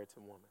Good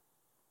Samaritan woman.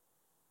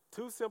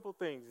 2 simple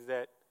things is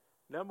that,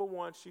 number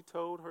one, she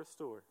told her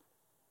story.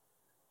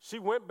 She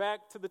went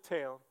back to the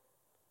town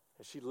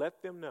and she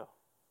let them know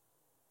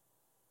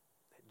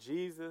that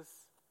Jesus,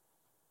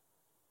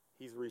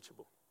 he's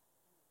reachable.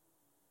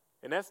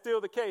 And that's still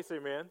the case,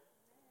 amen?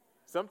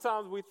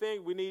 Sometimes we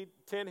think we need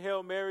 10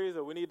 Hail Marys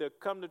or we need to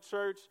come to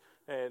church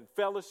and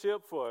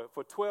fellowship for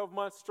 12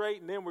 months straight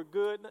and then we're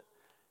good.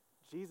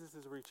 Jesus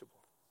is reachable.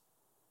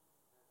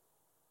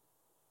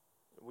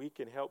 We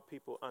can help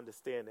people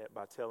understand that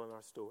by telling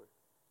our story.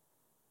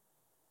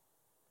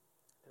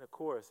 And of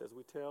course, as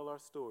we tell our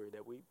story,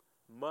 that we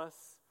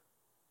must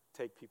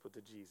take people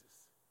to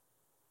Jesus.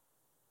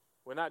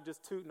 We're not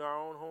just tooting our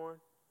own horn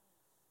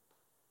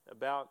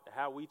about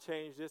how we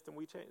change this and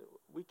we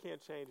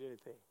can't change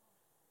anything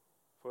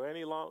for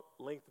any long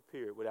length of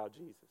period without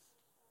Jesus.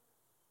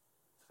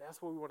 So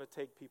that's where we want to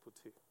take people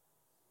to.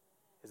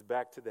 Is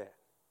back to that.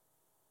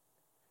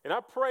 And I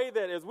pray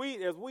that as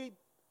we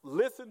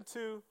listen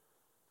to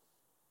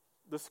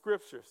the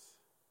scriptures,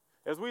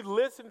 as we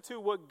listen to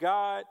what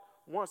God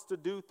wants to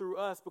do through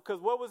us, because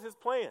what was his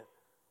plan?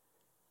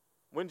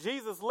 When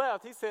Jesus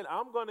left, he said,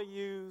 I'm going to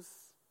use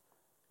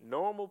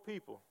normal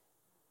people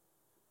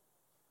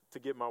to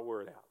get my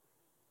word out.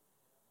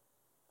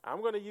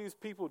 I'm going to use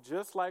people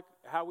just like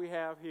how we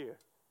have here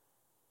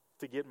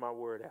to get my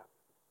word out.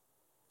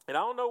 And I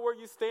don't know where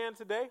you stand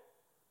today.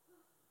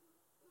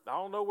 I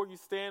don't know where you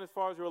stand as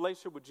far as your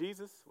relationship with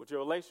Jesus, with your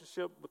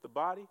relationship with the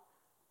body,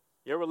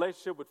 your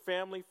relationship with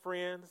family,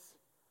 friends,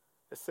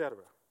 etc.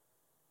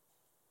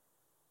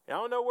 And I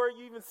don't know where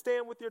you even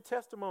stand with your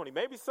testimony.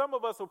 Maybe some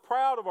of us are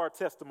proud of our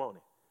testimony.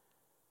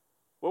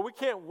 Well, we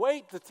can't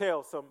wait to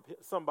tell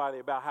somebody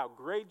about how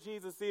great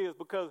Jesus is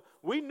because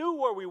we knew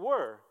where we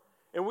were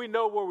and we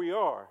know where we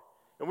are.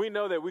 And we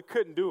know that we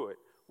couldn't do it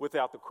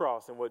without the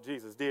cross and what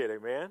Jesus did,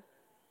 amen?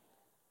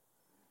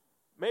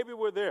 Maybe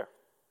we're there.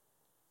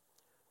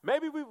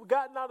 Maybe we've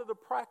gotten out of the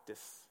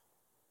practice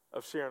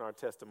of sharing our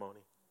testimony.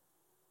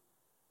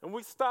 And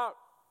we stop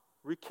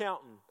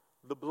recounting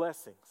the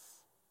blessings,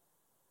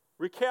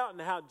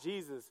 recounting how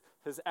Jesus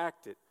has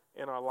acted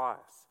in our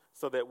lives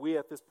so that we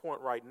at this point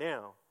right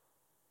now,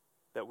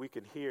 that we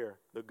can hear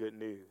the good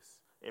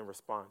news and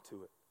respond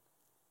to it.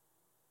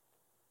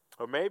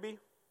 Or maybe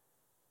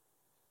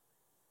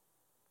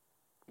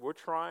we're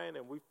trying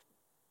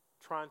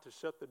to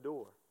shut the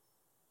door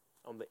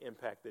on the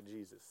impact that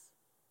Jesus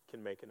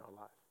can make in our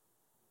life.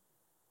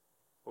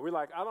 But we're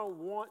like, I don't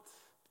want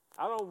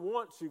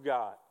you,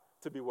 God,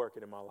 to be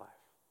working in my life.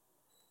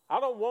 I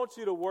don't want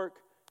you to work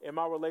in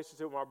my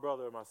relationship with my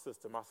brother or my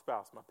sister, my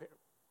spouse,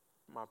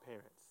 my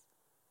parents.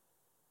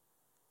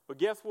 But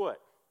guess what?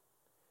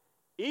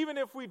 Even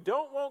if we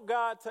don't want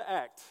God to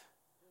act,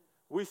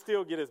 we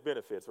still get his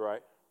benefits,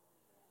 right?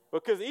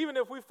 Because even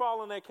if we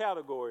fall in that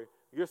category,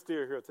 you're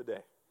still here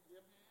today.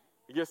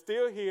 You're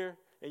still here,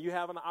 and you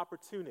have an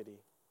opportunity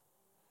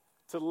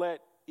to let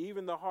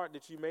even the heart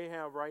that you may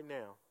have right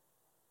now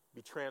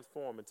be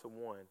transformed into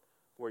one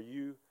where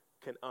you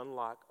can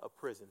unlock a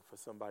prison for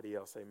somebody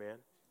else. Amen?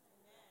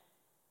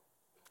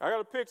 I got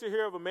a picture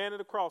here of a man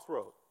at a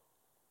crossroad.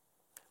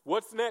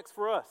 What's next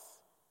for us?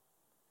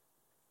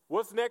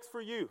 What's next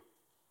for you?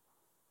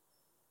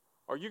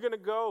 Are you going to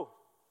go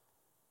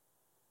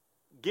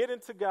get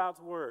into God's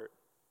word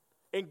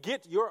and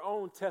get your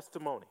own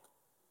testimony?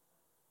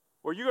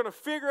 Or you're going to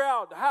figure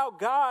out how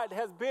God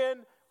has been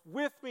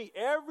with me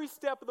every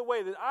step of the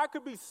way that I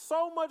could be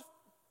so much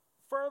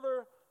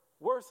further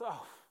worse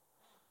off.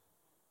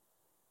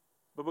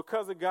 But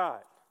because of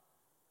God,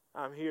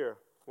 I'm here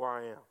where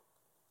I am.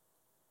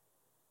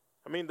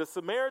 I mean, the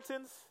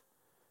Samaritans,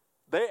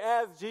 they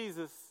asked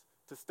Jesus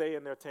to stay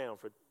in their town,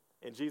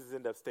 and Jesus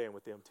ended up staying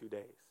with them 2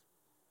 days.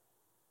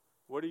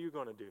 What are you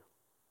going to do?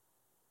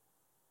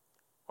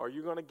 Are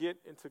you going to get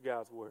into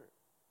God's word?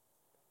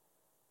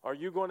 Are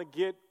you going to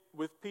get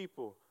with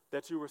people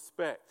that you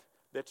respect,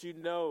 that you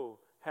know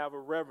have a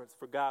reverence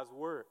for God's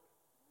word?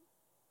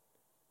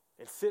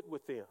 And sit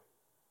with them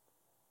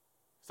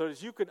so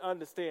that you can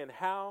understand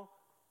how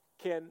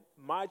can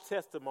my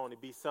testimony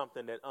be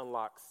something that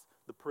unlocks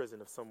the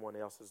prison of someone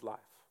else's life.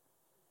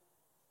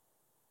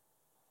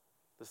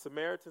 The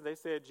Samaritans, they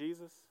said,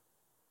 Jesus,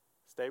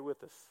 stay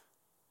with us.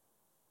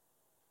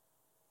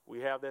 We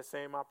have that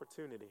same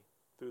opportunity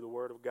through the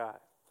Word of God.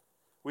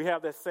 We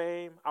have that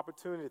same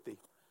opportunity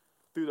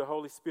through the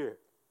Holy Spirit.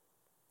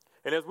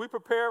 And as we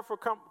prepare for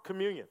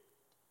communion,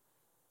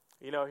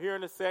 here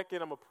in a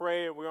second, I'm going to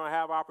pray, and we're going to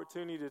have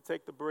opportunity to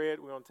take the bread.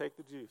 We're going to take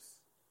the juice.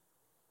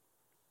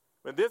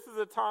 But this is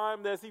a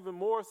time that's even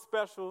more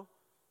special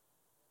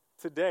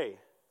today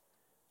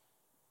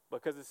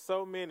because it's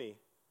so many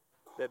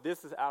that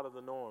this is out of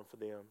the norm for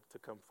them to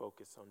come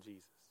focus on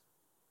Jesus.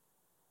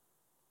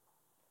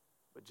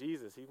 But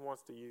Jesus, he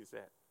wants to use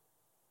that.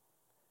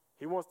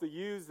 He wants to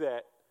use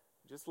that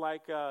just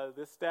like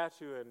this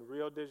statue in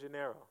Rio de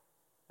Janeiro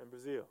in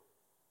Brazil.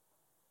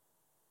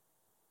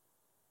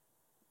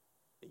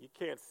 You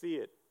can't see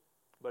it,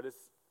 but it's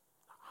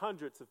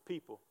hundreds of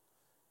people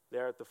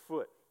there at the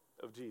foot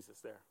of Jesus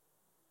there.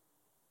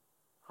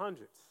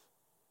 Hundreds.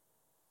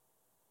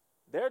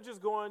 They're just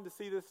going to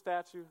see this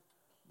statue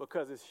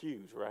because it's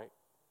huge, right?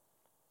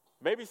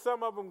 Maybe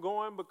some of them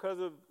going because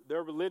of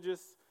their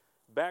religious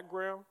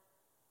background.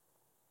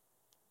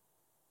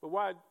 But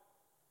why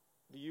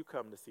do you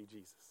come to see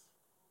Jesus?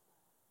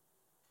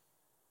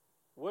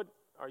 What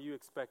are you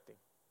expecting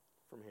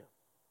from him?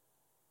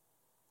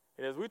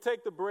 And as we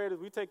take the bread, as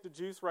we take the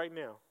juice right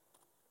now,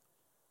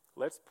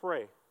 let's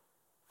pray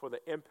for the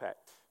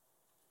impact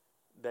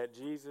that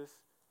Jesus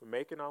will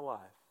make in our life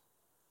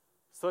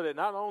so that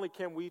not only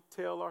can we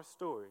tell our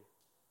story,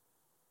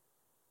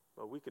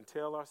 but we can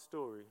tell our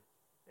story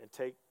and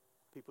take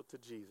people to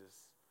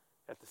Jesus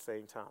at the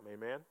same time.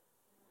 Amen?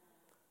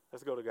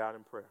 Let's go to God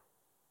in prayer.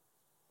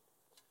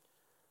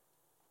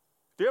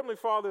 Dear Heavenly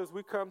Father, as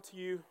we come to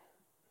you,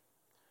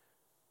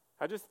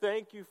 I just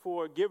thank you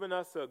for giving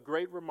us a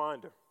great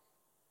reminder,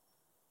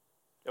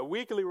 a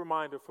weekly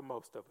reminder for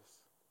most of us.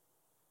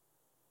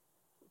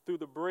 Through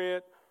the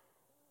bread,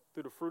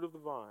 through the fruit of the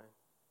vine,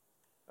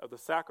 of the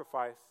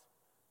sacrifice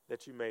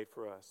that you made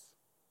for us.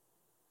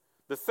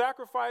 The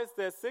sacrifice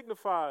that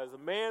signifies a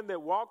man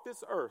that walked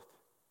this earth,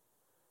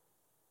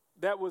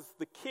 that was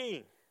the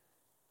king,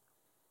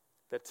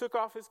 that took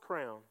off his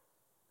crown,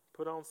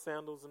 put on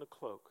sandals and a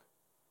cloak,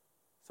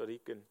 so that he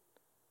can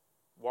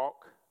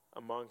walk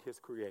among his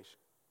creation.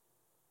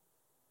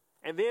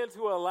 And then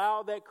to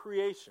allow that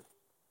creation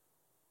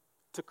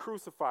to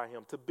crucify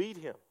him, to beat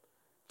him,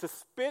 to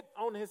spit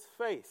on his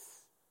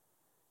face.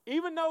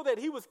 Even though that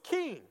he was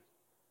king,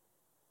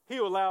 he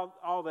allowed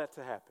all that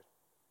to happen.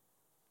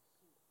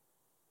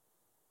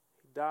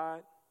 He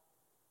died.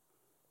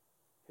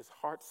 His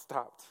heart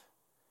stopped.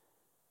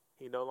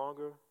 He no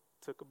longer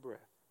took a breath.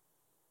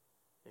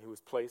 And he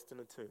was placed in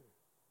a tomb.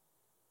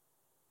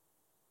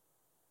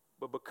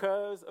 But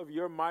because of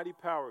your mighty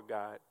power,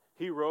 God,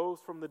 he rose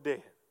from the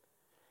dead.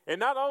 And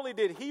not only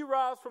did he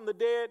rise from the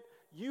dead,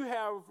 you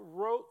have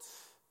wrote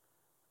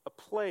a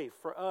play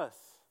for us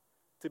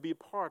to be a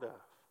part of,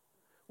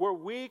 where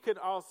we can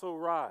also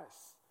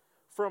rise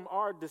from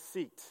our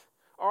deceit,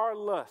 our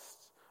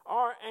lust,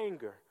 our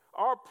anger,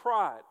 our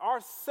pride,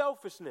 our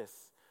selfishness.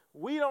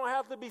 We don't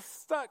have to be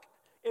stuck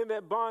in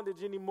that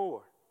bondage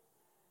anymore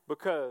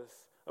because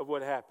of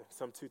what happened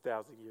some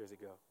 2,000 years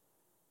ago.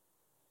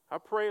 I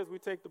pray as we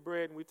take the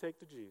bread and we take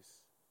the juice,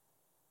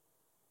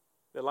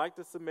 that like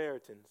the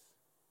Samaritans,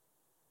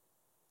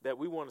 that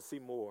we want to see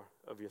more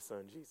of your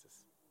son,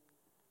 Jesus.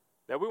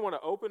 That we want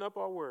to open up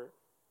our word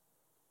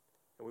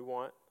and we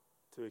want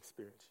to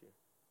experience you.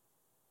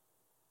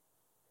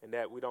 And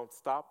that we don't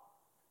stop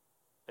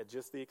at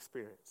just the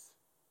experience.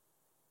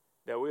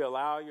 That we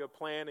allow your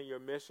plan and your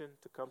mission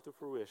to come to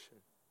fruition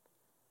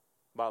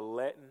by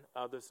letting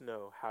others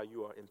know how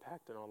you are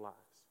impacting our lives.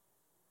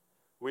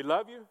 We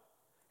love you,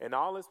 and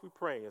all this we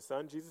pray in your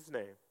son Jesus'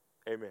 name.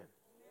 Amen.